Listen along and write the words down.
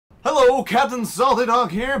Hello, Captain Salty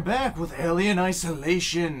Dog here, back with Alien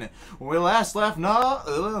Isolation. We last left Hello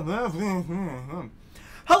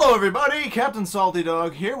everybody, Captain Salty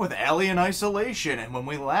Dog here with Alien Isolation, and when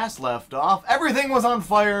we last left off, everything was on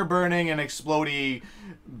fire, burning, and explodey,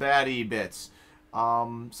 baddie bits.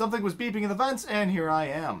 Something was beeping in the vents, and here I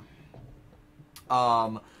am.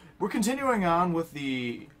 We're continuing on with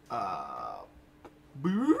the,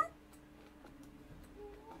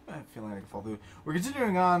 I'm feeling like I can fall through. We're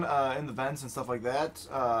continuing on in the vents and stuff like that,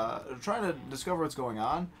 trying to discover what's going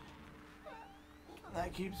on.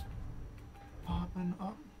 That keeps popping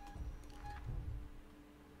up.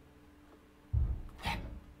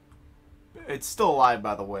 It's still alive,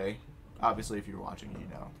 by the way. Obviously, if you're watching, you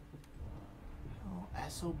know. Oh,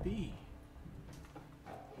 SOB. He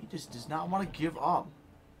just does not want to give up.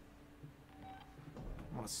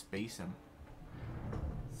 I want to space him.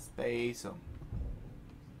 Space him.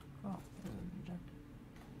 Oh, there's an injector.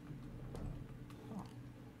 Oh.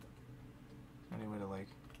 Any way to, like...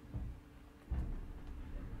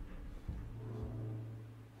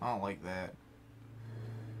 I don't like that.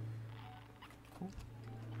 Cool.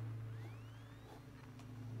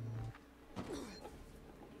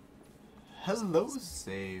 Hello,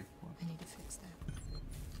 save. I need to fix that.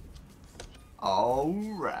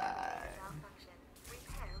 Alright.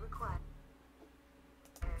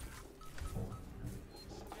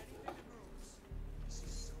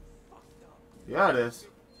 Yeah, it is.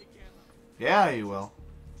 Yeah, you will.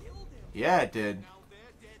 Yeah, it did.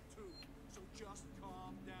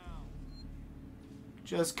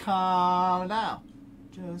 Just calm down.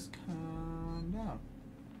 Just calm down.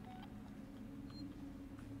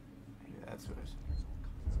 Maybe that's what it is.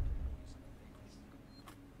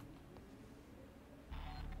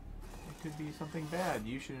 It could be something bad.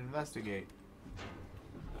 You should investigate.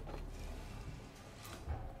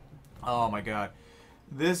 Oh my god.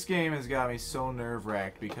 This game has got me so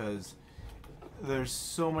nerve-wracked because there's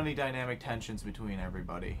so many dynamic tensions between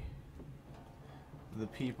everybody. The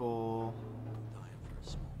people...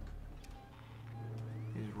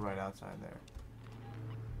 He's right outside there.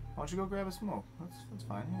 Why don't you go grab a smoke? That's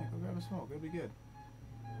fine. Yeah, go grab a smoke. It'll be good.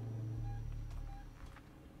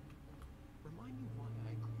 Remind me why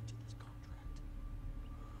I agreed to this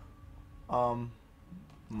contract.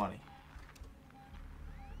 Money.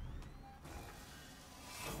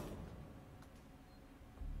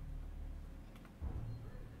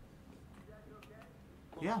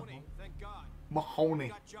 Yeah. Mahoney, thank God. Mahoney.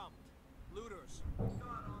 Got jumped. Looters.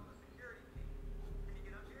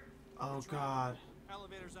 Oh god.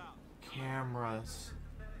 Elevators out. Cameras.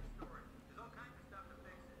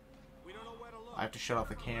 We don't know where to look. I have to shut off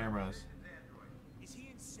the cameras. Is he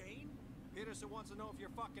insane? Peterson wants to know if you're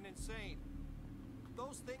fucking insane.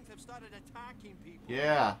 Those things have started attacking people.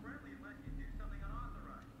 Yeah.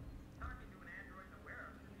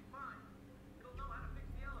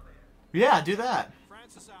 Yeah, do that.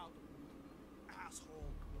 Francis out.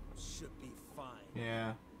 Asshole. Should be fine.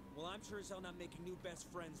 Yeah. Well, I'm sure as hell not making new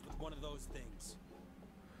best friends with one of those things.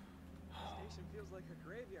 Station feels like a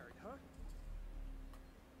graveyard, huh?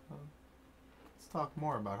 Let's talk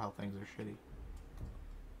more about how things are shitty.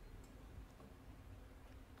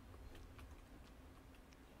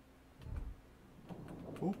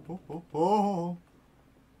 Oh, oh, oh, oh.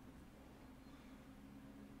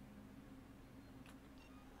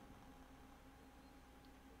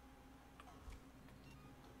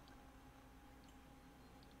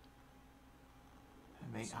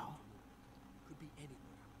 Could be anywhere.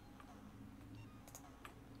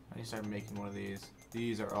 I need to start making one of these.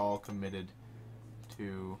 These are all committed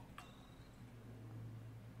to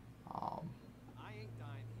I ain't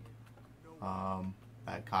dying here. No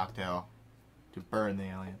that cocktail to burn the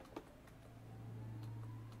alien.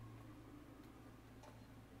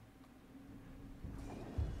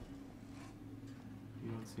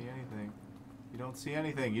 You don't see anything. You don't see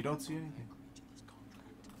anything. You don't see anything.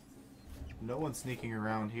 No one's sneaking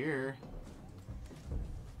around here.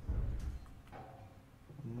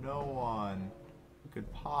 No one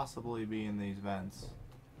could possibly be in these vents.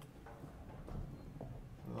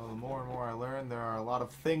 Though the more and more I learn, there are a lot of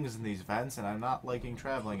things in these vents, and I'm not liking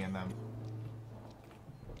traveling in them.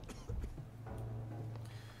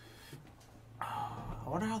 I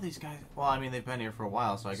wonder how these guys... Well, I mean, they've been here for a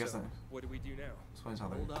while, so I guess that What do we do now? explains how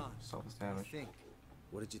they're Hold on. self-established.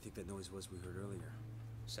 What did you think that noise was we heard earlier?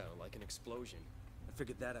 Sounded like an explosion. I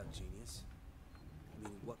figured that out, genius. I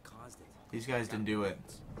mean, what caused it? These guys didn't do it.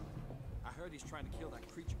 I heard he's trying to kill that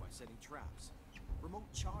creature by setting traps.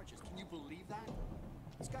 Remote charges. Can you believe that?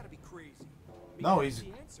 It's got to be crazy. No, Maybe he's...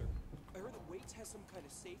 that's the answer. I heard that Waits has some kind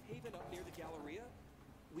of safe haven up near the Galleria.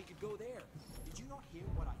 We could go there. Did you not hear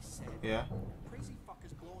what I said? Yeah. Crazy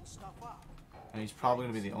fuckers blowing stuff up. And he's probably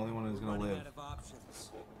gonna be the only one who's gonna Running live. out of options.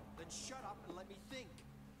 Then shut up and let me think.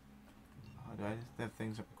 Oh, do I have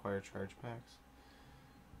things that require charge packs?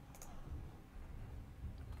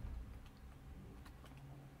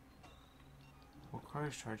 What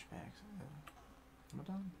requires charge packs? Am I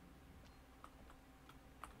done?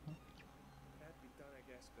 Had to be done, I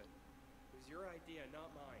guess, but it was your idea,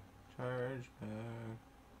 not mine. Charge pack.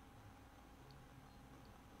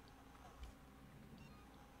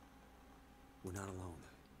 We're not alone.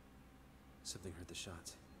 Something heard the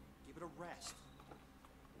shots. Give it a rest.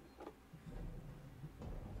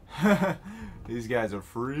 These guys are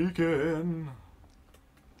freaking.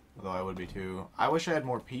 Although I would be too. I wish I had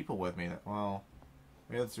more people with me. Well,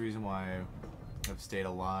 maybe that's the reason why I've stayed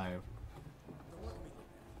alive Don't look at me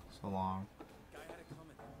like so long. that. Guy had it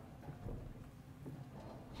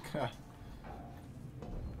coming.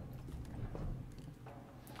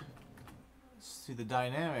 See, the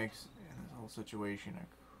dynamics in this whole situation are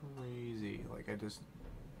crazy. Like, I just,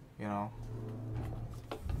 you know.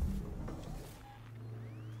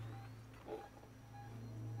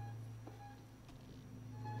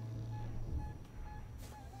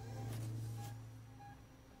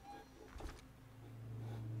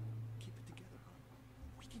 Keep it together, huh?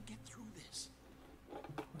 We can get through this.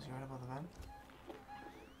 Was he right about the vent?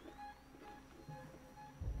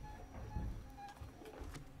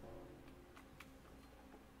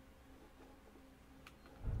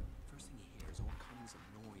 First thing you hear is all kinds of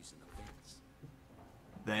noise in the vents.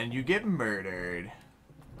 Then you get murdered.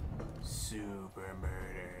 Super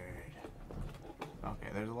murdered. Okay,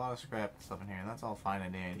 there's a lot of scrap and stuff in here, and that's all fine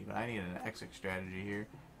and dandy, but I need an exit strategy here.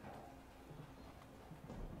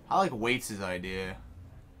 I like Waits' idea.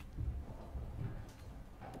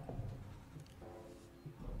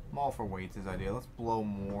 I'm all for Waits' idea. Let's blow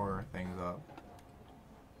more things up.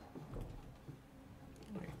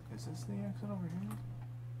 Wait, is this the exit over here?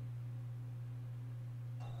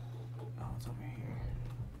 Oh, it's over here.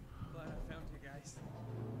 Glad I found you guys.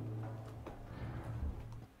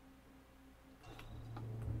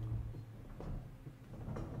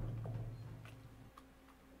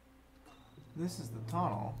 This is the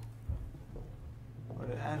tunnel, but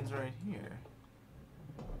it ends right here.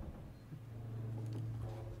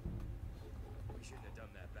 We shouldn't have done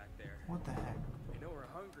that back there. What the heck? I know we're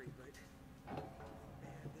hungry, but man,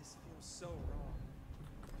 this feels so wrong.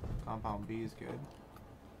 Compound B is good.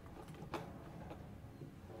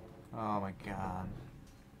 Oh my god.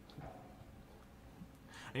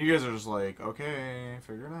 And you guys are just like, okay,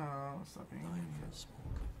 figure it out. Stop being an idiot.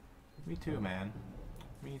 Me too, man.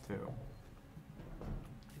 Me too.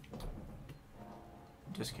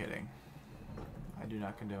 Just kidding. I do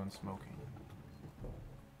not condone smoking.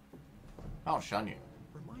 I'll shun you.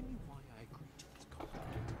 Remind me why I agreed to this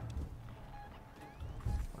contract.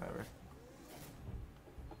 Whatever.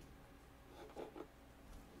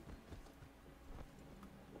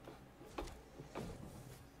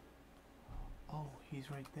 Oh,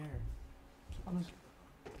 he's right there. I'm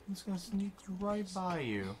just gonna sneak right by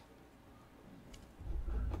you.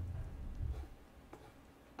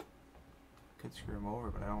 Could screw him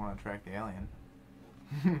over, but I don't want to attract the alien.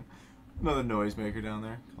 Another noisemaker down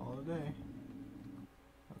there. Call it a day.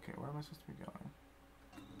 Okay, where am I supposed to be going?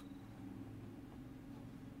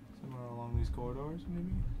 Somewhere along these corridors,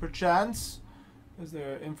 maybe? Perchance? Is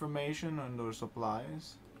there information under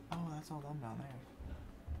supplies? Oh, that's all them down there.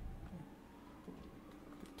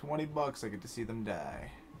 20 bucks, I get to see them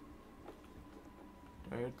die.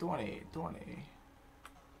 20.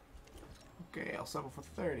 Okay, I'll settle for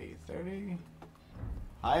 30. 30?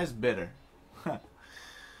 Highest bidder. Okay.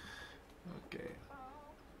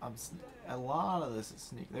 A lot of this is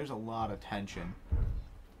sneak. There's a lot of tension.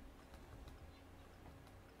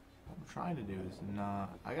 What I'm trying to do is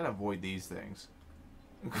not... I gotta avoid these things.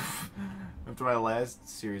 After my last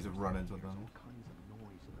series of run-ins with them. All kinds of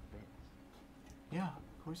noise in the vents. Yeah,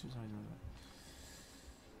 of course there's noise in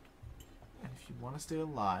that. And if you want to stay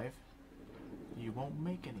alive, you won't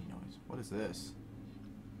make any noise. What is this?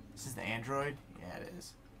 This is the android? Yeah, it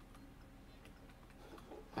is.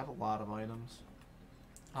 I have a lot of items.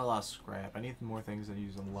 A lot of scrap. I need more things that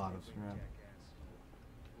use a lot of scrap. If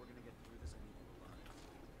we're gonna get through this, I need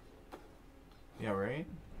you alive. Yeah, right?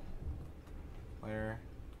 Flare.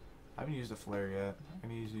 I haven't used a flare yet. I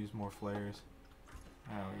need to use more flares.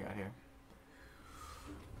 Oh, we got here.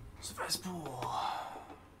 Surface pool.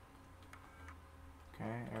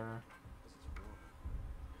 Okay, error.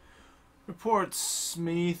 Report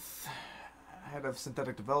Smith head of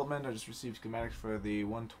synthetic development. I just received schematics for the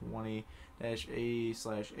 120-A/8.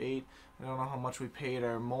 I don't know how much we paid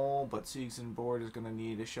our mole, but Seegson board is going to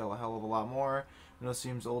need to shell a hell of a lot more. I know it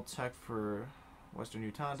seems old tech for Western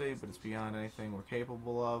Utante, but it's beyond anything we're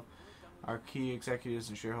capable of. Our key executives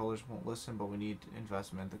and shareholders won't listen, but we need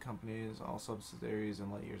investment. The company is all subsidiaries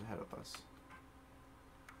and light years ahead of us.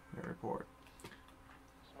 Your report.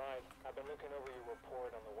 Smythe, I've been looking over your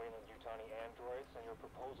report on the Wayland-Yutani androids and your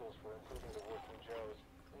proposals for improving the working Joes.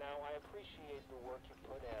 Now, I appreciate the work you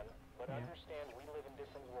put in, but understand we live in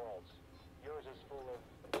different worlds. Yours is full of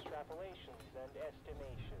extrapolations and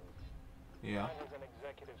estimations. Yeah. Mine is an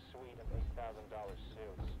executive suite of $8,000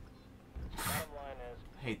 suits. Bottom line is,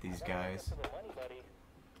 Hate these guys. for the money, buddy.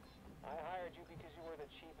 I hired you because you were the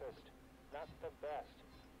cheapest, not the best.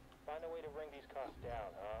 Find a way to bring these costs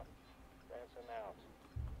down, huh? Ransom out.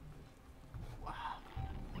 Wow.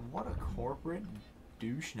 What a corporate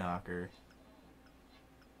douche knocker.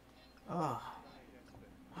 Ugh.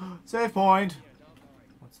 Save point!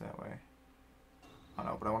 What's that way? Oh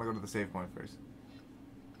no, but I want to go to the save point first.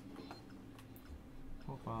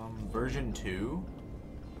 Version 2?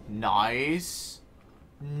 Nice!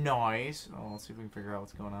 Nice! Oh, let's see if we can figure out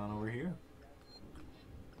what's going on over here.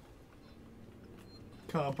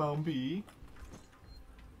 Compound B.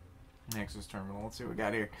 Nexus terminal. Let's see what we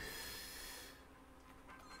got here.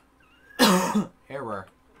 Error.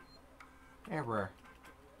 Error.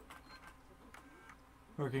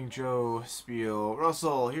 Working Joe spiel.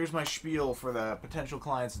 Russell, here's my spiel for the potential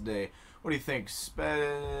clients today. What do you think?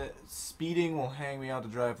 Speeding will hang me out to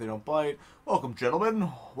dry if they don't bite. Welcome,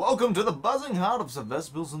 gentlemen. Welcome to the buzzing heart of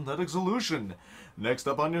Sevespil Synthetic Solution. Next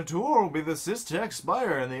up on your tour will be the Systech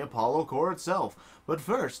Spire and the Apollo core itself. But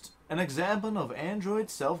first, an example of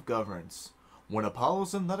Android self-governance. When Apollo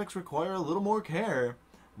synthetics require a little more care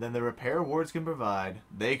than the repair wards can provide,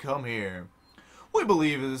 they come here. We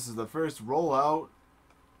believe this is the first rollout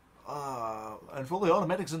and fully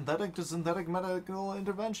automatic synthetic to synthetic medical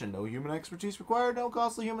intervention. No human expertise required, no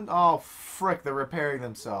costly human... Oh, frick, they're repairing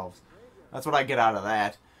themselves. That's what I get out of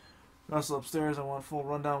that. Russell upstairs, I want full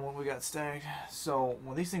rundown of what we got stacked. So,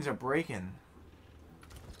 when these things are breaking,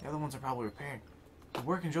 the other ones are probably repairing. The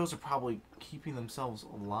working Joes are probably keeping themselves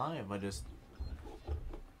alive. I just...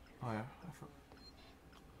 Oh, yeah. I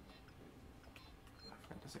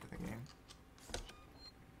forgot to save the game.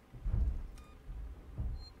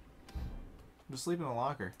 Just sleep in the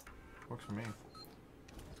locker. Works for me.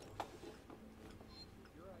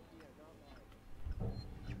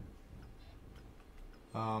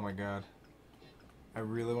 Oh my god. I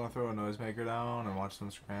really want to throw a noisemaker down and watch them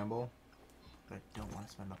scramble. But I don't want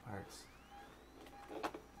to spend the parts.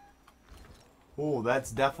 Oh,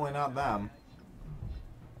 that's definitely not them.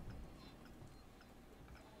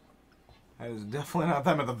 That is definitely not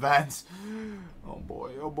them at the vents. Oh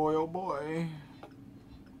boy, oh boy, oh boy.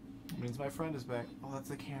 Means my friend is back. Oh, that's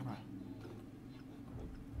the camera.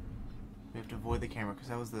 We have to avoid the camera because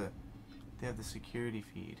that was the... They have the security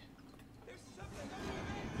feed.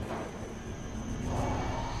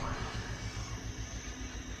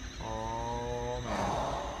 Oh,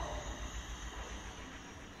 man.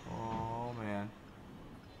 Oh, man.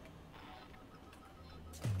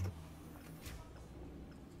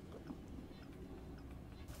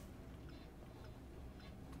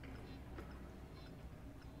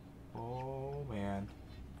 Oh, man.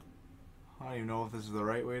 I don't even know if this is the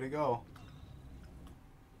right way to go.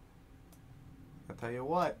 I'll tell you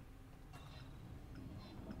what.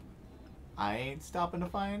 I ain't stopping to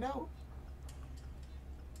find out.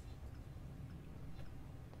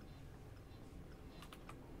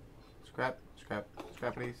 Scrap, scrap,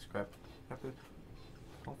 scrappity, scrap, scrap it.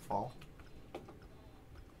 Don't fall.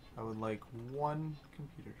 I would like one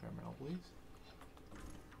computer terminal, please.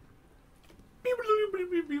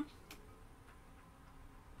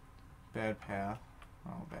 Bad path.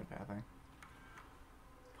 Oh, bad pathing.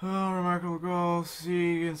 Oh, remarkable growth.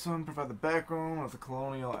 Sieg and Son provide the backbone of the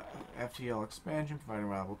colonial FTL expansion, providing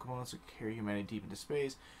reliable components to carry humanity deep into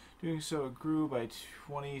space. Doing so, it grew by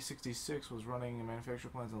 2066, was running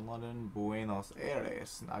manufacturing plants in London, Buenos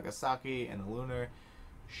Aires, Nagasaki, and the lunar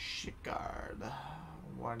Shikard.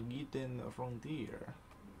 Wangitin Frontier.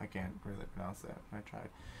 I can't really pronounce that. I tried.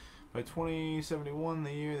 By 2071,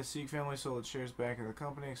 the year the Sieg family sold its shares back in the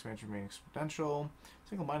company, expansion remained exponential.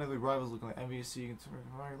 Single-mindedly rivals looking like envious Sieg and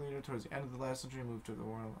fire leader. Towards the end of the last century, moved to the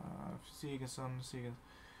world Sieg and Son, Sieg and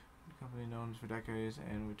company known for decades,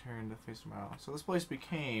 and returned to face tomorrow. So this place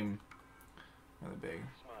became really big.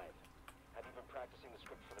 Smythe, have you been practicing the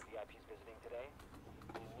script for the VIPs visiting today?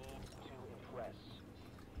 We need to impress.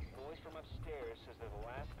 Noise from upstairs says they're the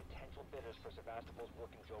last potential bidders for Sevastopol's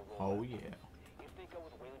working Joe role. Oh yeah. they go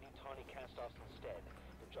with Weyland-Yutani cast-offs instead.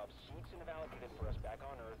 The jobs Seegson have allocated for us back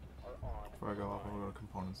on Earth are on. Before I go off, I'll go to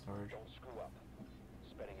component storage. Don't screw up.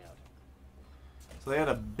 Spitting out. So they had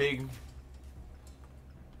a big...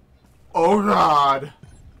 Oh god!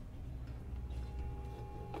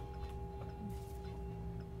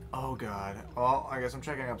 Oh god. Well, I guess I'm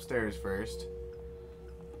checking upstairs first.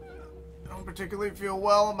 I don't particularly feel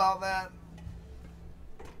well about that.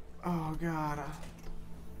 Oh god.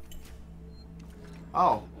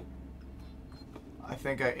 Oh. I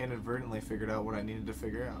think I inadvertently figured out what I needed to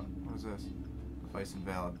figure out. What is this? Device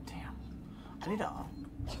invalid. Damn. I need to...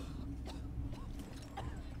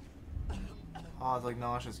 Oh, it's like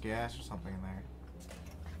nauseous gas or something in there.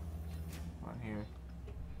 On here.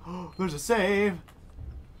 Oh, there's a save!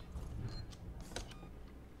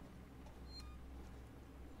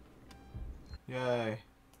 Yay.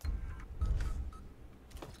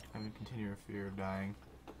 I would continue a fear of dying.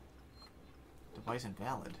 Device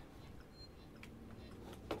invalid.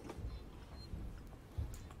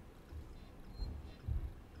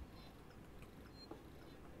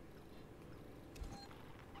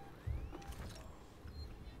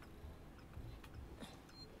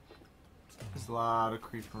 There's a lot of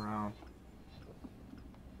creep around.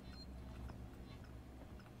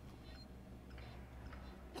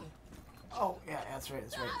 Oh, yeah, that's right,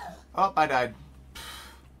 that's right. Oh, I died.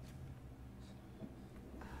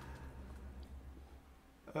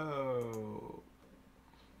 Oh.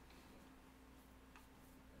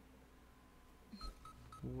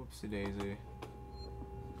 Whoopsie daisy.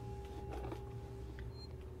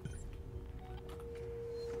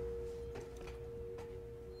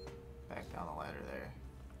 Back down the ladder there.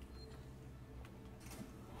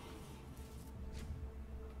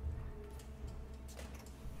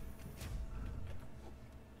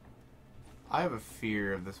 I have a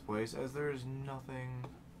fear of this place as there is nothing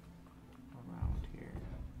around here.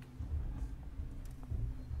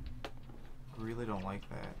 I really don't like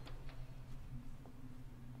that.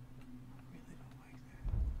 I really don't like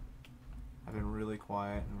that. I've been really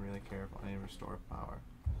quiet and really careful. I need to restore power.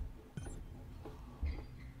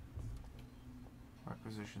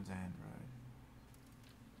 Requisitions Android.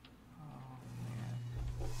 Oh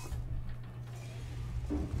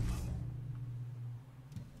man.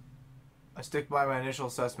 I stick by my initial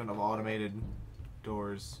assessment of automated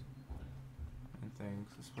doors and things.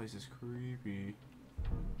 This place is creepy.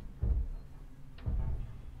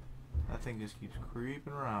 That thing just keeps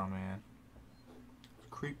creeping around, man.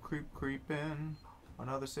 Creep, creep, creeping.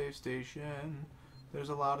 Another safe station. There's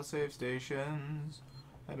a lot of safe stations.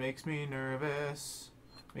 That makes me nervous.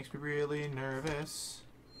 Makes me really nervous.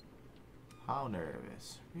 How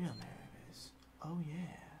nervous? Real nervous. Oh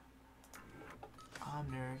yeah. I'm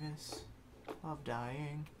nervous. Of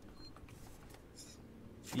dying.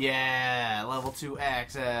 Yeah, level 2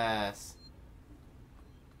 access.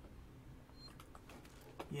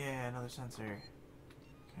 Yeah, another sensor.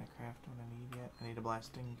 Can I craft what I need yet? I need a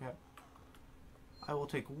blasting cap. I will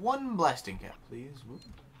take 1 blasting cap, please. Whoop.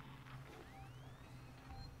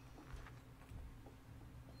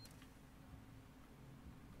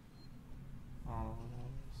 Oh,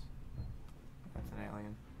 that's an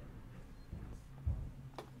alien.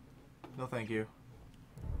 No thank you.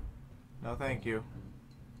 No thank you.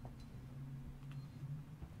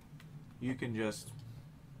 You can just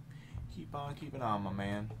keep on keeping on, my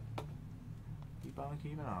man. Keep on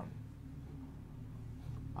keeping on.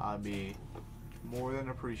 I'd be more than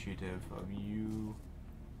appreciative of you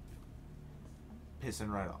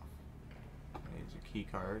pissing right off. There's a key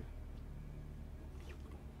card.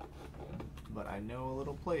 But I know a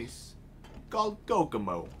little place called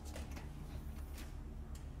Kokomo.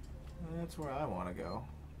 That's where I want to go.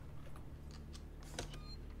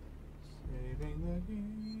 Saving the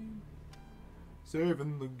game.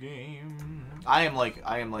 Saving the game. I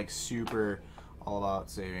am like super all about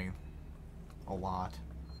saving a lot.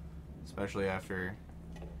 Especially after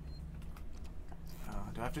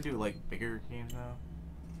do I have to do like bigger games now?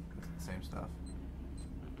 It's the same stuff.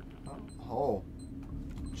 Oh.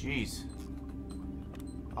 Jeez.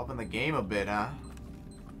 Upping the game a bit, huh?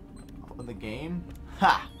 Upping the game?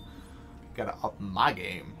 Ha! Gotta up my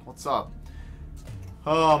game. What's up?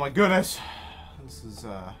 Oh my goodness. This is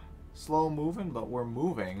slow moving, but we're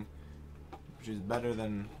moving. Which is better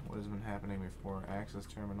than what has been happening before. Access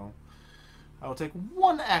terminal. I will take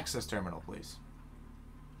 1 access terminal, please.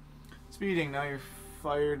 Speeding. Now you've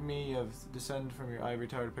fired me. You have descended from your ivory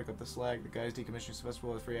tower to pick up the slag. The guy's decommissioning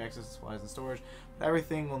festival has free access to supplies and storage. But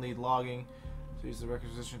everything will need logging. So use the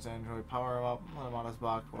requisitions Android. Power him up. Let him on his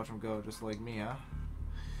box. Watch him go, just like me, huh?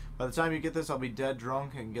 By the time you get this, I'll be dead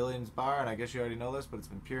drunk in Gillian's bar, and I guess you already know this, but it's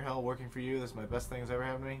been pure hell working for you. This is my best thing that's ever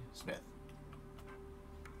happened to me. Smith.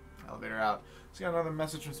 Elevator out. Just got another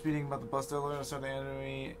message from Speeding about the bus elevator. I started the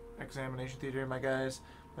enemy examination theater. My guys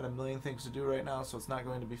got a million things to do right now, so it's not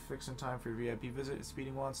going to be fixed in time for your VIP visit. If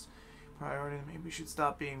Speeding wants priority, maybe we should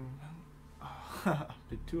stop being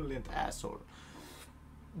petulant asshole.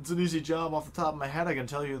 It's an easy job off the top of my head. I can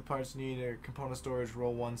tell you the parts you need are component storage,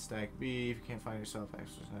 roll 1, stack B. If you can't find yourself,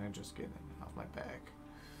 extras, I'm just getting off my back.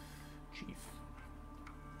 Chief.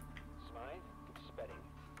 Smythe, it's Spedding.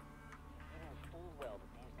 You knew full well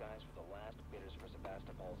that these guys were the last bidders for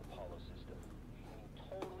Sevastopol's Apollo system. And you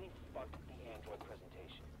totally fucked the android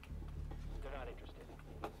presentation. They're not interested.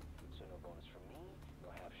 So no bonus from me,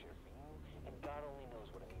 no half share for you, and God only knows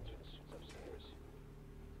what it means for the suits upstairs.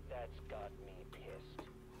 That's got me pissed.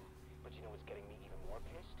 But you know what's getting me even more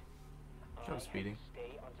pissed? Joe Speeding.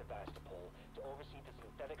 Stay on Sevastopol to oversee the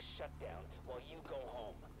synthetic shutdown while you go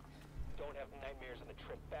home. Don't have nightmares on the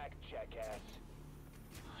trip back, jackass.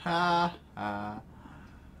 Ha ha.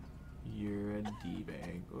 You're a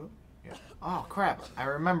D-bag. Oh, yeah. Oh crap! I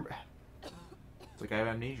remember. It's like I have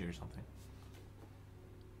amnesia or something.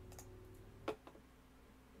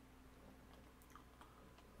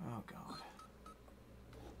 Oh god.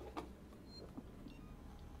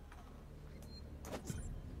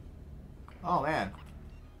 Oh man.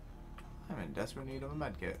 I'm in desperate need of a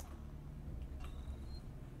medkit.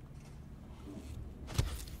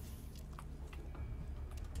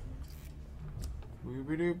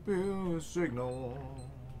 Boo-boo-doo-boo, signal.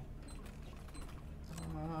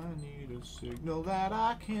 I need a signal that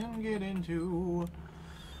I can get into.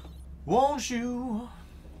 Won't you?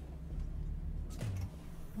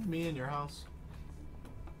 Me in your house.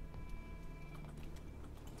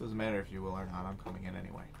 Doesn't matter if you will or not, I'm coming in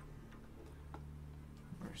anyway.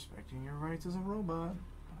 Respecting your rights as a robot.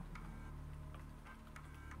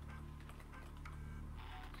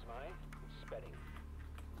 Smythe, it's Spedding.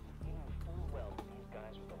 You knew full well that these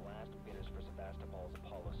guys were the last bidders for Sevastopol's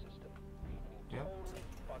Apollo system. And you totally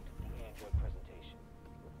fucked the android presentation.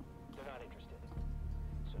 They're not interested.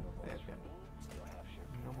 So no bonus from me, no half share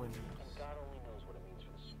for you, and God only knows what it means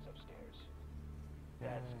for the suits upstairs.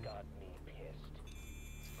 That's got me pissed.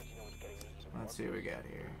 But you know what's getting me even more Let's see what we got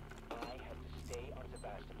here. I have to stay on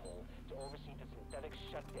Sevastopol to oversee the synthetic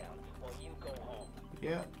shutdown while you go home.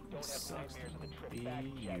 Yeah, Don't have sucks nightmares on the to trip be back,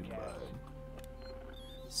 you, jackass. bud.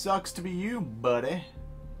 Sucks to be you, buddy.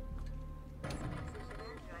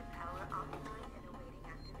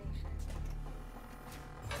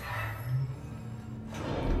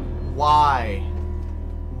 Why?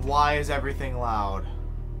 Why is everything loud?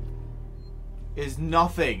 Is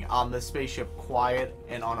nothing on the spaceship quiet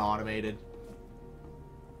and unautomated?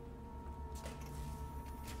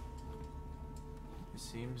 It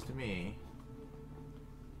seems to me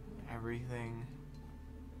everything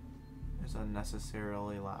is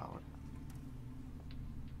unnecessarily loud.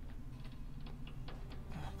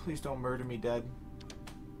 Please don't murder me dead.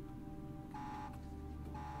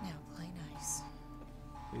 Now play nice.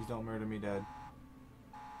 Please don't murder me dead.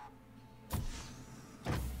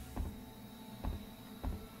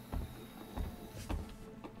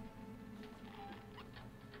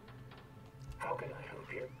 How can I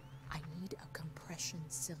help you? I need a compression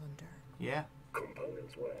cylinder. Yeah.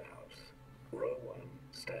 Components warehouse. Row 1,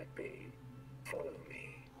 stack B. Follow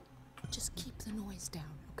me. Just keep the noise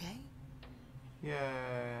down, okay? Yay.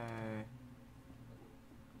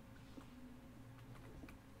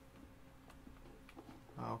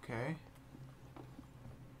 Okay.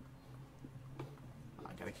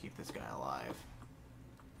 I gotta keep this guy alive.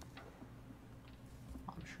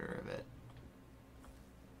 I'm sure of it.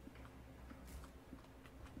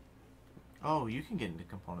 Oh, you can get into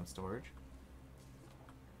component storage.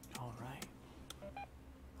 Alright.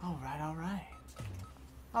 Alright, alright.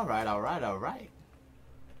 Alright, alright, alright.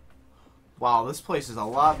 Wow, this place is a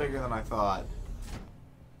lot bigger than I thought.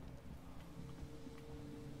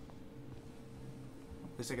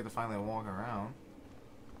 At least I get to finally walk around.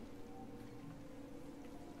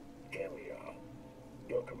 Here we are.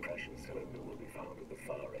 Your compression cylinder will be found at the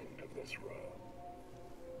far end of this row.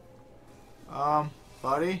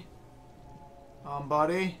 Buddy?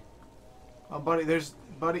 Buddy, there's...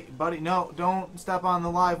 Buddy, no, don't step on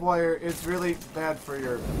the live wire. It's really bad for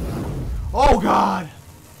your... Oh, God!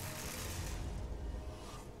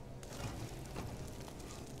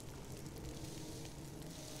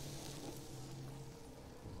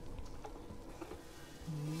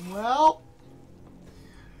 Well...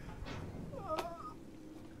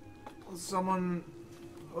 someone...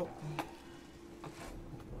 Oh.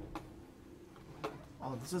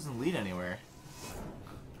 Oh, this doesn't lead anywhere.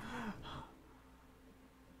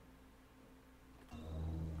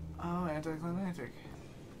 Oh, anticlimactic.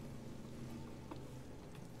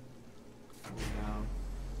 Move down.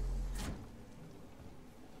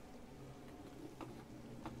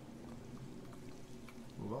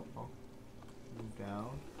 Move up. Oh. Move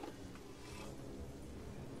down.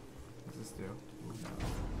 What's this do? Move down.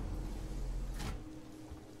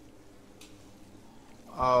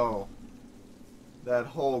 Oh. That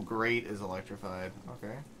whole grate is electrified.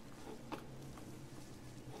 Okay.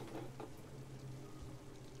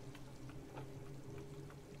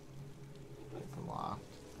 It's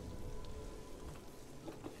locked.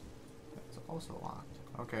 It's also locked.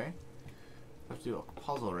 Okay. I have to do a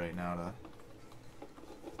puzzle right now to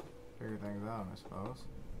figure things out, I suppose.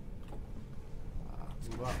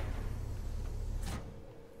 Move up.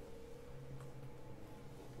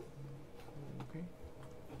 Okay.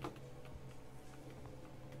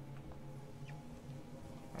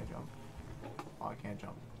 Can I jump? Oh, I can't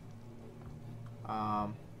jump.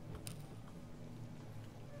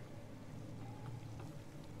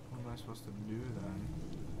 What am I supposed to do then?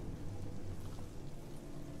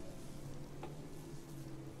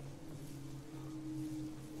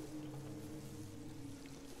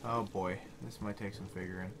 Oh boy, this might take some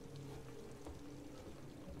figuring.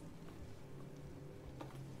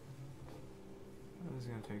 This is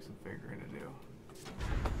gonna take some figuring to do.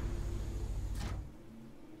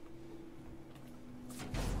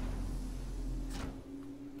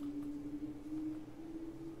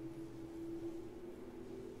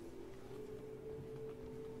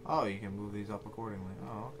 Oh, you can move these up accordingly.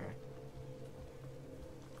 Oh, okay.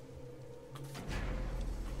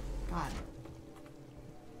 God.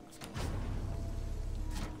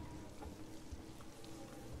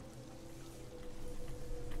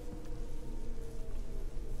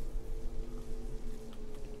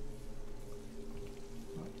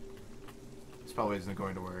 This probably isn't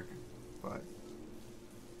going to work, but...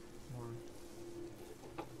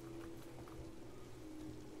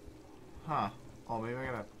 Huh. Oh, maybe I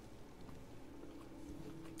gotta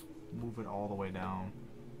move it all the way down.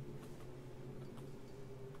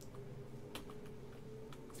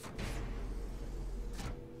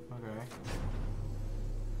 Okay.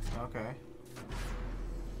 Okay.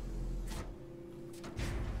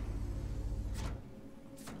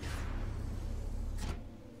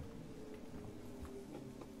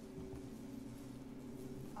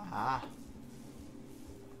 Ah.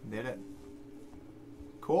 Did it.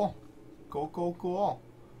 Cool. Cool, cool, cool.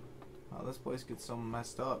 Oh, this place gets so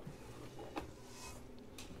messed up.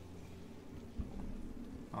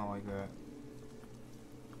 I don't like that.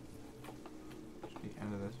 Should be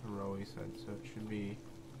end of this row, he said, so it should be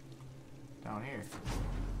down here.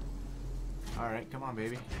 Alright, come on,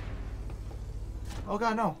 baby. Oh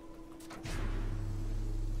god, no!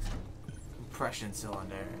 Compression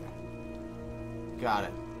cylinder. Got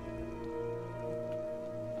it.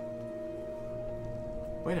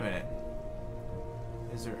 Wait a minute.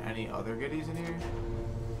 Is there any other goodies in here?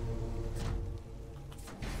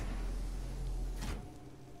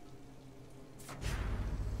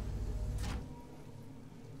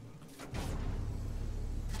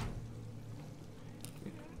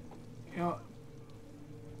 You know,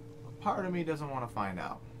 a part of me doesn't want to find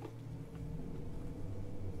out.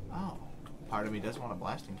 Oh, part of me does want a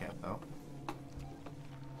blasting cap, though.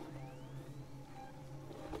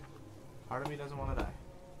 Part of me doesn't want to die.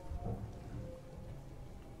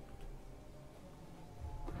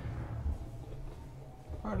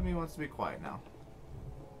 Part of me wants to be quiet now.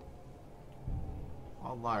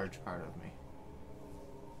 A large part of me.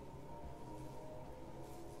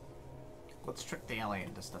 Let's trick the alien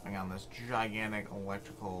into stepping on this gigantic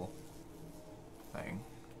electrical thing.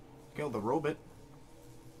 Kill the robot.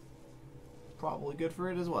 Probably good for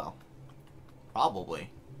it as well. Probably.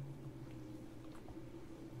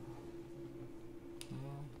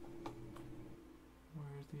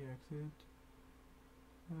 Where's the exit?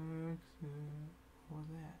 Exit. What was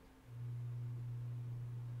that?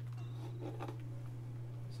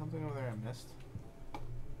 Something over there I missed? I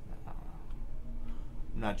don't know.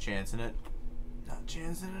 I'm not chancing it. Not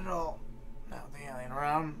chancing it at all. Now the alien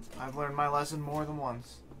around. I've learned my lesson more than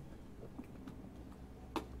once.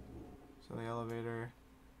 So the elevator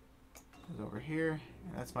is over here,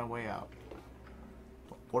 and that's my way out.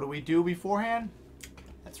 What do we do beforehand?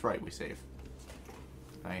 That's right, we save.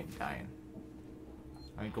 I ain't dying.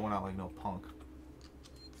 I ain't going out like no punk.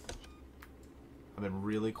 I've been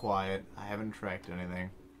really quiet. I haven't tracked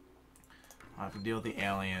anything. I have to deal with the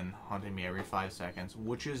alien hunting me every 5 seconds,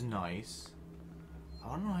 which is nice. I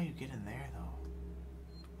want to know how you get in there, though.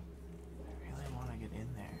 I really want to get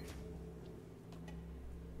in there.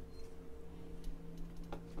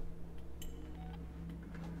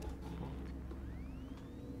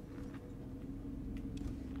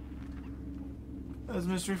 That's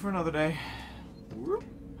a mystery for another day. Whoop.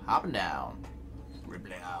 Hopping down.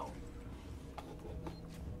 Ribbling out.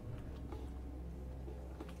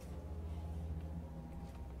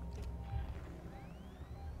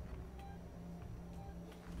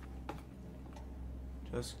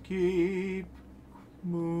 Just keep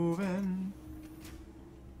moving.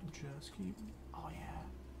 Just keep. Oh, yeah.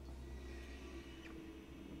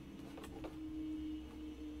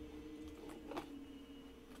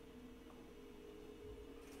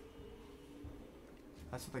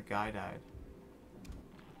 That's what the guy died.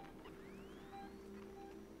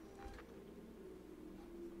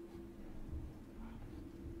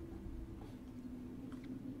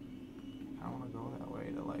 I want to go that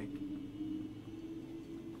way to like.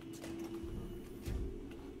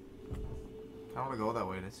 I want to go that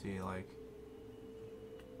way to see like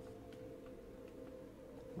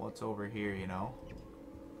what's over here, you know?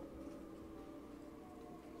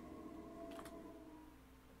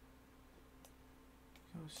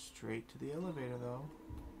 Go straight to the elevator though.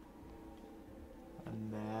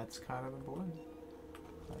 And that's kind of important.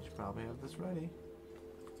 I should probably have this ready.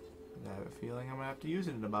 I have a feeling I'm gonna have to use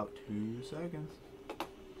it in about 2 seconds.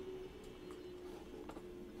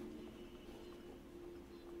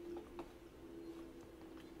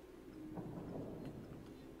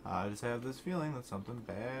 I just have this feeling that something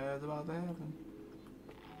bad's about to happen.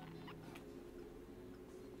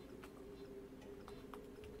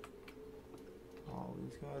 All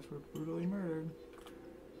these guys were brutally murdered.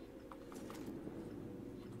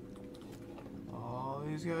 All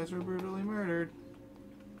these guys were brutally murdered.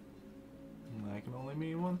 And that can only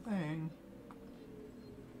mean one thing.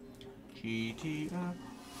 GTF.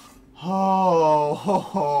 Ho ho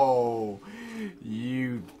ho!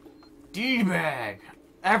 You D-bag!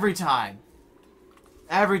 Every time.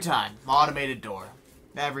 Every time. Automated door.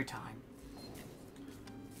 Every time.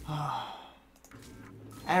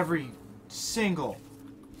 Every single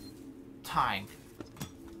time.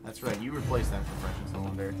 That's right, you replaced that compression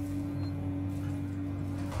cylinder.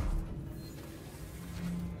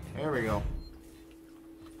 There we go.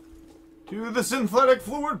 To the synthetic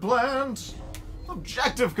fluid plant!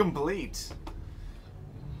 Objective complete.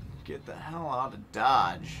 Get the hell out of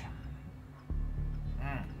Dodge.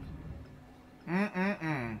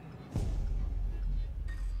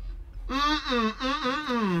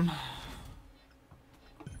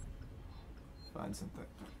 Find something.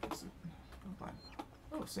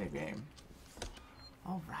 Oh, save game.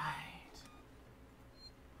 All right.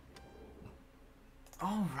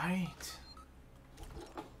 All right.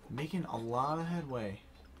 Making a lot of headway.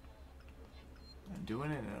 And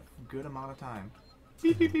doing it in a good amount of time.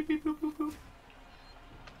 Beep, beep, beep, beep, boop, boop, boop.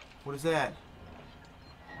 What is that?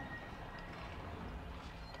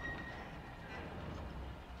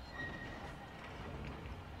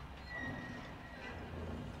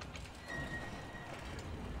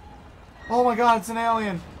 Oh my god, it's an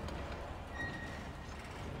alien!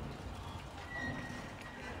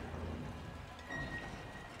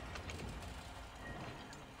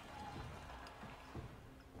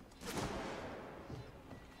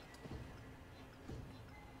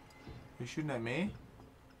 You shooting at me?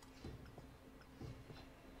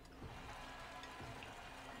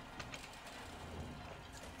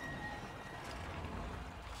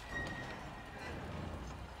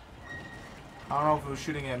 I don't know if it was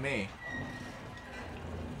shooting at me.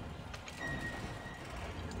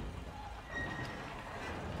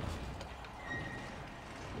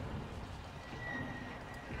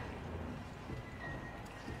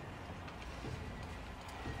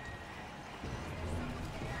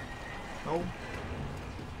 Nope.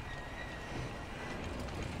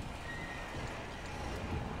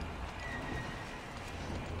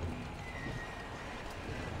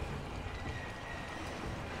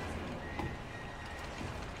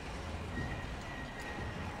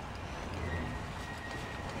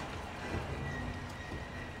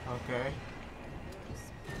 Okay.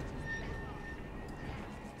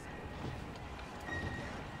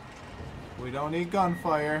 We don't need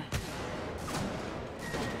gunfire.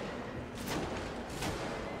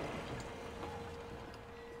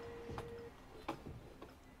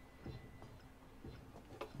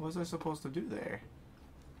 What was I supposed to do there?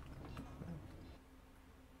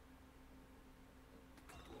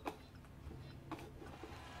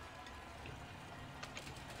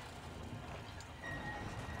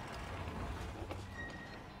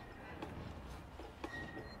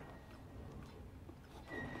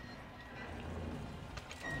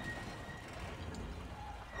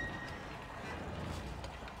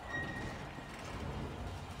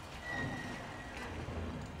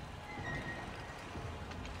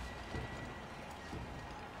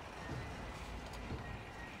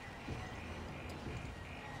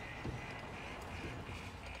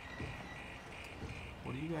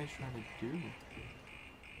 What are you guys trying to do?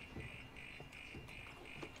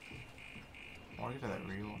 I want to get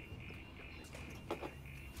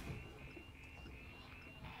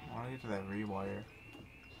to that rewire.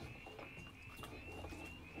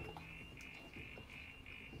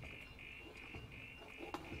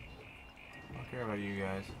 I don't care about you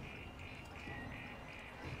guys.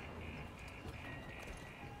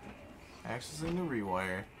 Accessing the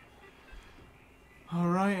rewire.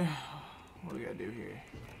 Alright. What do we gotta do here?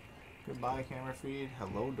 Goodbye camera feed.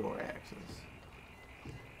 Hello door access.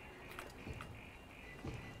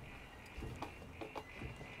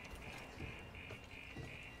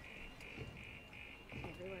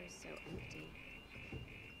 Everywhere is so empty.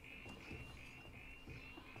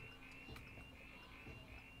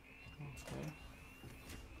 Okay.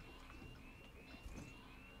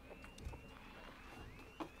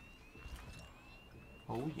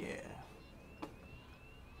 Oh yeah.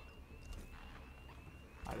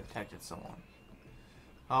 I detected someone.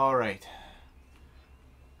 Alright.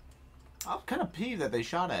 I'm kind of peeved that they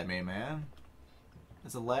shot at me, man.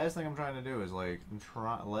 It's the last thing I'm trying to do is like,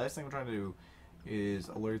 last thing I'm trying to do is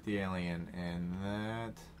alert the alien, and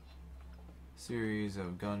that series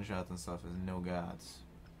of gunshots and stuff is no gods.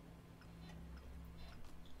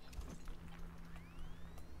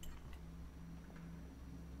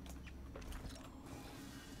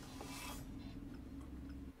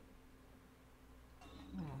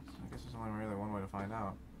 I guess there's only really one way to find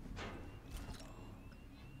out.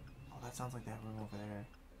 Oh, that sounds like that room over there.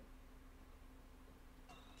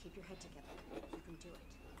 Keep your head together. You can do it.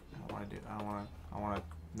 I want to,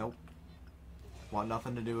 nope. Want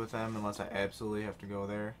nothing to do with them unless I absolutely have to go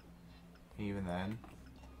there. Even then.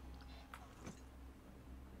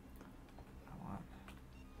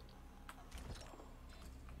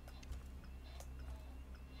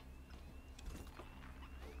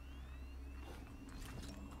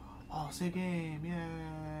 Oh, save game,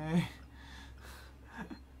 yay!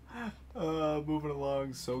 Moving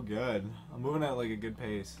along so good. I'm moving at like a good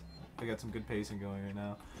pace. I got some good pacing going right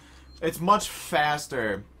now. It's much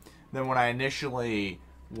faster than when I initially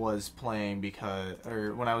was playing because,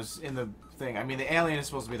 or when I was in the thing. I mean, the alien is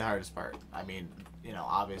supposed to be the hardest part. I mean, you know,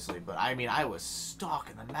 obviously, but I mean, I was stuck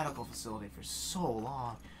in the medical facility for so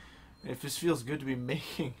long. It just feels good to be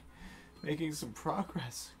making some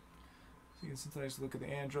progress. So you can sometimes look at the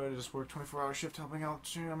android. I just work 24-hour shift helping out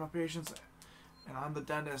my patients. And I'm the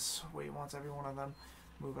dentist. Wait, wants every one of them.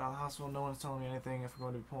 Move out of the hospital. No one's telling me anything. If we're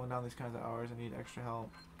going to be pulling down these kinds of hours, I need extra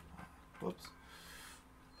help. Whoops.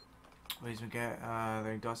 Basement get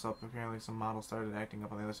they dust up. Apparently some model started acting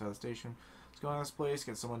up on the other side of the station. Let's go to this place,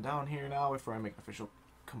 get someone down here now before I make an official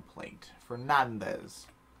complaint. Fernandez.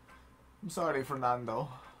 I'm sorry, Fernando.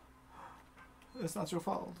 It's not your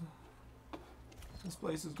fault. This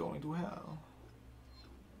place is going to hell.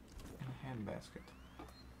 In a handbasket.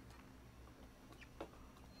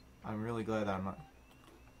 I'm really glad that I'm not.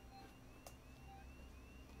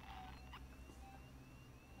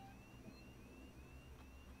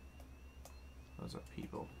 Those are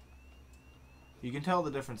people. You can tell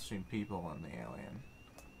the difference between people and the alien.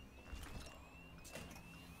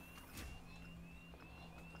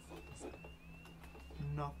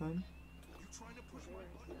 Nothing. You trying to push my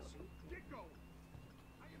buttons? Get going.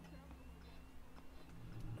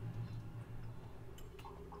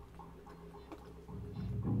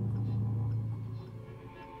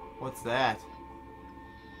 What's that?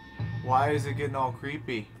 Why is it getting all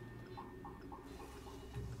creepy?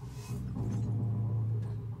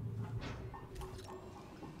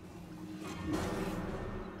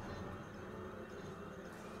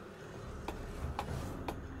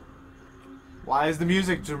 Why is the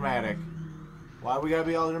music dramatic? Why we gotta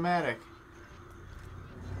be all dramatic?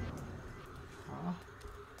 Huh?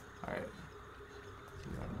 Alright. So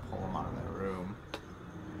we gotta pull him out of that room.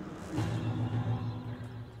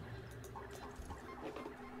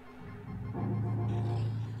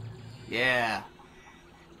 Yeah.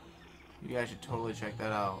 You guys should totally check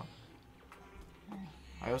that out.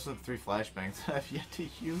 I also have 3 flashbangs that I've yet to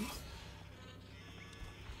use.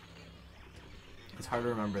 It's hard to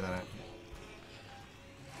remember that.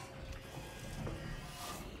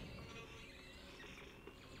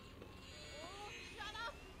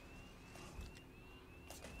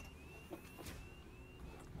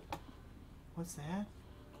 What's that?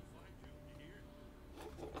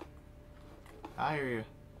 I hear you.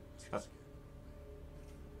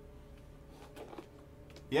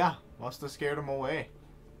 Yeah, must have scared him away.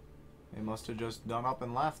 They must have just done up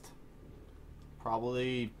and left.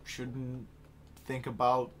 Probably shouldn't think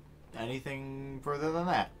about anything further than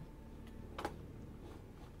that.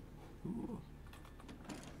 Ooh.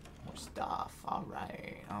 More stuff.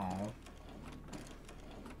 Alright. Oh.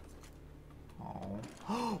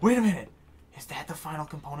 Oh. Wait a minute! Is that the final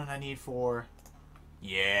component I need for...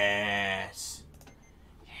 Yes!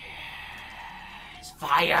 Yes!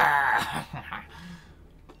 Fire! I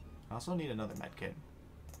also need another medkit.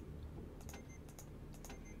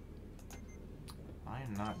 I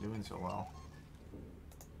am not doing so well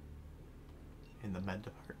in the med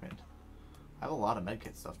department. I have a lot of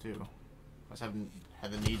medkit stuff too. I just haven't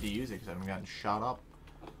had the need to use it because I haven't gotten shot up,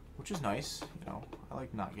 which is nice. You know, I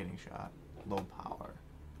like not getting shot. Low power.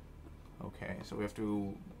 Okay, so we have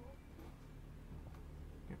to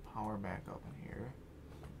get power back up in here.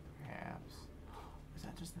 Perhaps. Is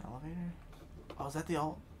that just an elevator? Oh, is that the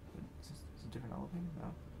Is this a different elevator?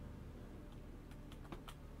 No.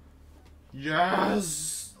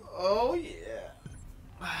 Yes! Oh yeah!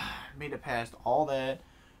 Made it past all that.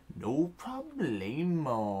 No problemo.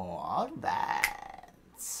 Alright.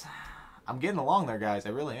 I'm getting along there, guys. I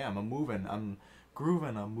really am. I'm moving. I'm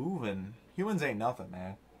grooving. I'm moving. Humans ain't nothing,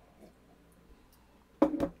 man.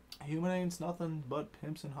 Human ain't nothing but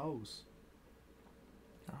pimps and hoes.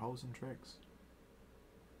 Or hoes and tricks.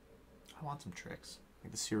 I want some tricks.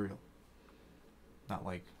 Like the cereal. Not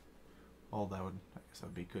like... Oh, that would... I guess that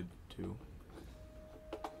would be good, too.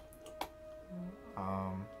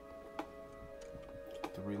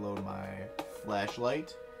 To reload my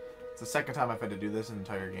flashlight. It's the second time I've had to do this in the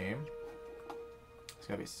entire game. There's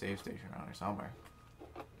gotta be a save station around here somewhere.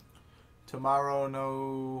 Tomorrow,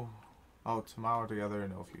 no... Oh, tomorrow together,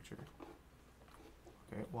 no future.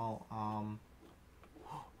 Okay, well,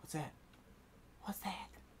 what's that? What's that?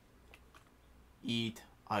 Eat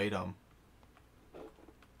item.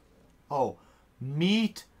 Oh,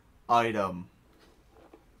 meat item.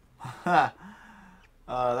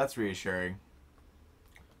 That's reassuring.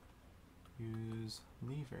 Use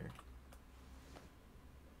lever.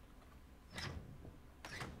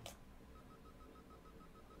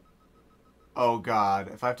 Oh god,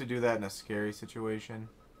 if I have to do that in a scary situation,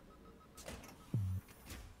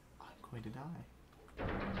 I'm going to die.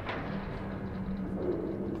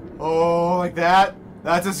 Oh, like that?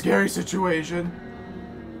 That's a scary situation.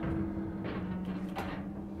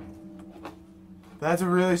 That's a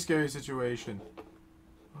really scary situation.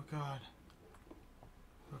 Oh god.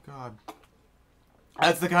 Oh god.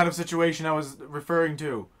 That's the kind of situation I was referring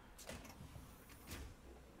to.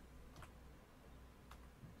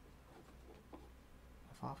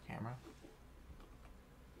 Off camera.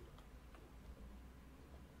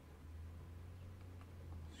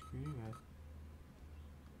 Screw you guys.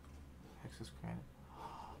 Access granted.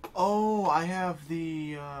 Oh, I have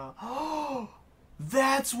the oh,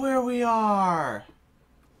 that's where we are.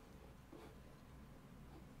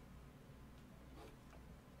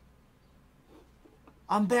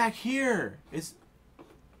 I'm back here. It's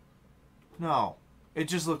no. It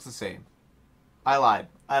just looks the same. I lied.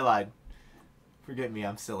 I lied. Forget me,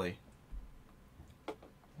 I'm silly. I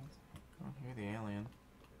don't hear the alien.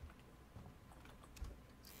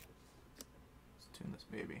 Let's tune this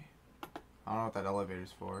baby. I don't know what that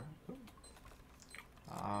elevator's for.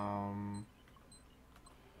 Damn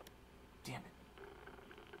it.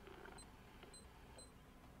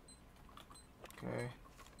 Okay.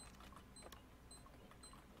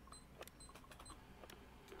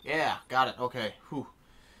 Yeah, got it. Okay. Whew.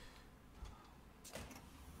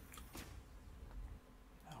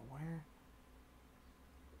 Now where?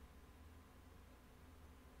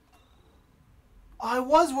 I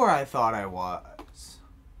was where I thought I was.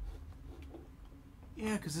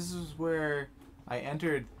 Yeah, because this is where I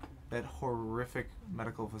entered that horrific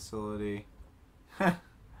medical facility. I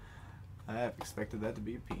have expected that to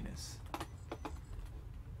be a penis.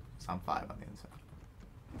 So I'm 5 on the inside.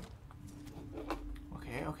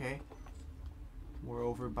 Okay, okay. We're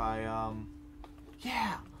over by,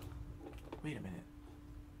 yeah! Wait a minute.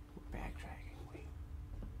 We're backtracking. Wait.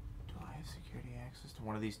 Do I have security access to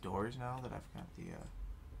one of these doors now that I've got the,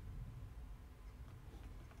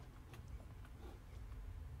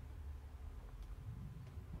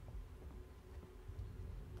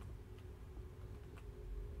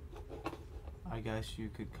 I guess you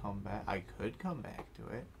could come back. I could come back to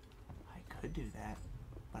it. I could do that.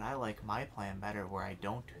 But I like my plan better where I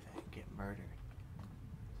don't do that and get murdered.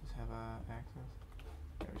 Does this have access?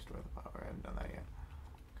 Yeah, restore the power. I haven't done that yet.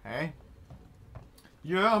 Okay.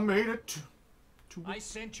 Yeah, I made it. I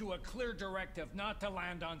sent you a clear directive not to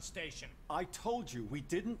land on station. I told you we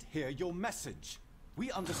didn't hear your message. We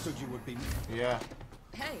understood you would be... Yeah.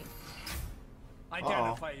 Hey,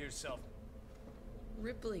 Identify yourself.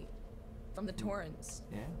 Ripley, from the Torrens.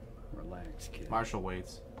 Yeah. Relax, kid. Marshall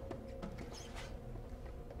waits.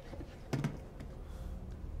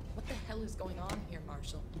 What the hell is going on here,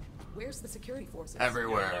 Marshall? Where's the security forces?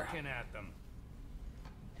 Everywhere. You're looking at them.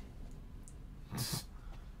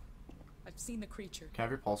 I've seen the creature. Can I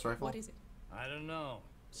have your pulse rifle? What is it? I don't know.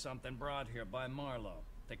 Something brought here by Marlowe,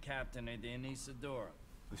 the captain of the Anisadora.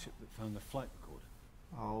 The ship that found the flight recorder.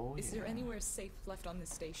 Oh, Is there anywhere safe left on this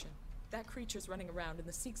station? That creature's running around, and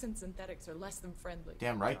the Seeks and synthetics are less than friendly.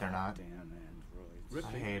 Damn right they're not. Damn androids. I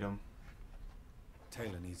Ripley, hate them.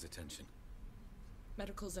 Taylor needs attention.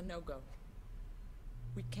 Medical's a no-go.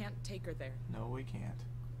 We can't take her there. No, we can't.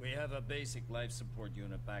 We have a basic life support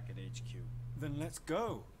unit back at HQ. then let's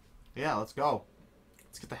go. Yeah, let's go.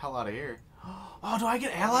 Let's get the hell out of here. Oh, do I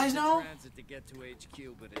get allies now? Transit to get to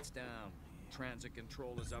HQ, but it's down. Transit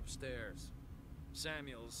control is upstairs.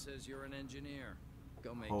 Samuels says you're an engineer.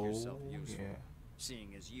 Go make yourself useful. Yeah.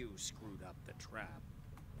 Seeing as you screwed up the trap.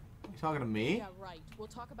 You talking to me? Yeah, right. We'll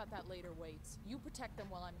talk about that later, Waits. You protect them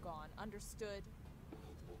while I'm gone. Understood?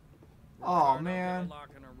 Oh, Ricardo, man. get a lock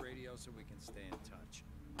on our radio so we can stay in touch.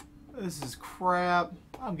 This is crap.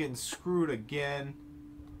 I'm getting screwed again.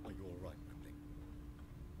 Are you all right, Ripley?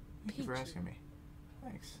 Thank you for asking me.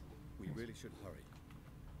 Thanks. We really should hurry.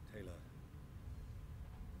 Taylor.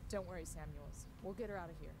 Don't worry, Samuels. We'll get her out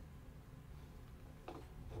of here.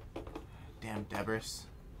 Damn Debris.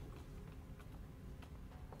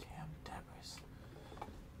 Damn Debris.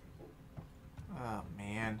 Oh,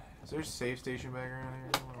 man. Is there a safe station back around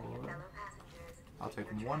here? I'll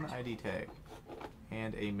take one ID tag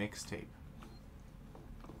and a mixtape.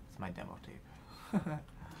 It's my demo tape.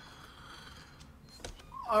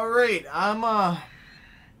 Alright, I'm gonna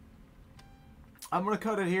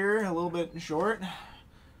cut it here a little bit short.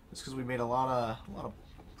 Just because we made a lot of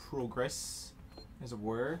progress, as it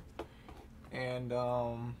were. And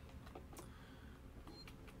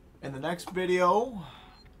in the next video,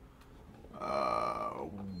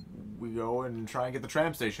 we go and try and get the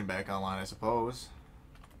tram station back online, I suppose.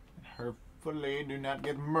 And hopefully do not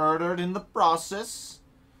get murdered in the process.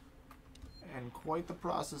 And quite the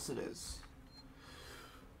process it is.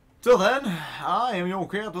 Till then, I am your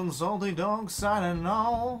Captain Salty Dog signing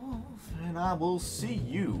off, and I will see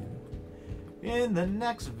you in the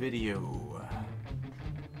next video,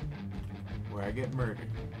 where I get murdered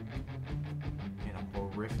in a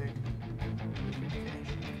horrific fashion.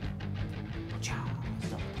 Ciao.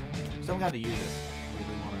 Still got to use it. I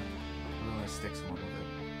really want to stick someone with it.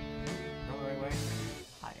 Go the right way?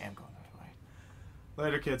 I am going the right way.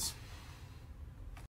 Later, kids.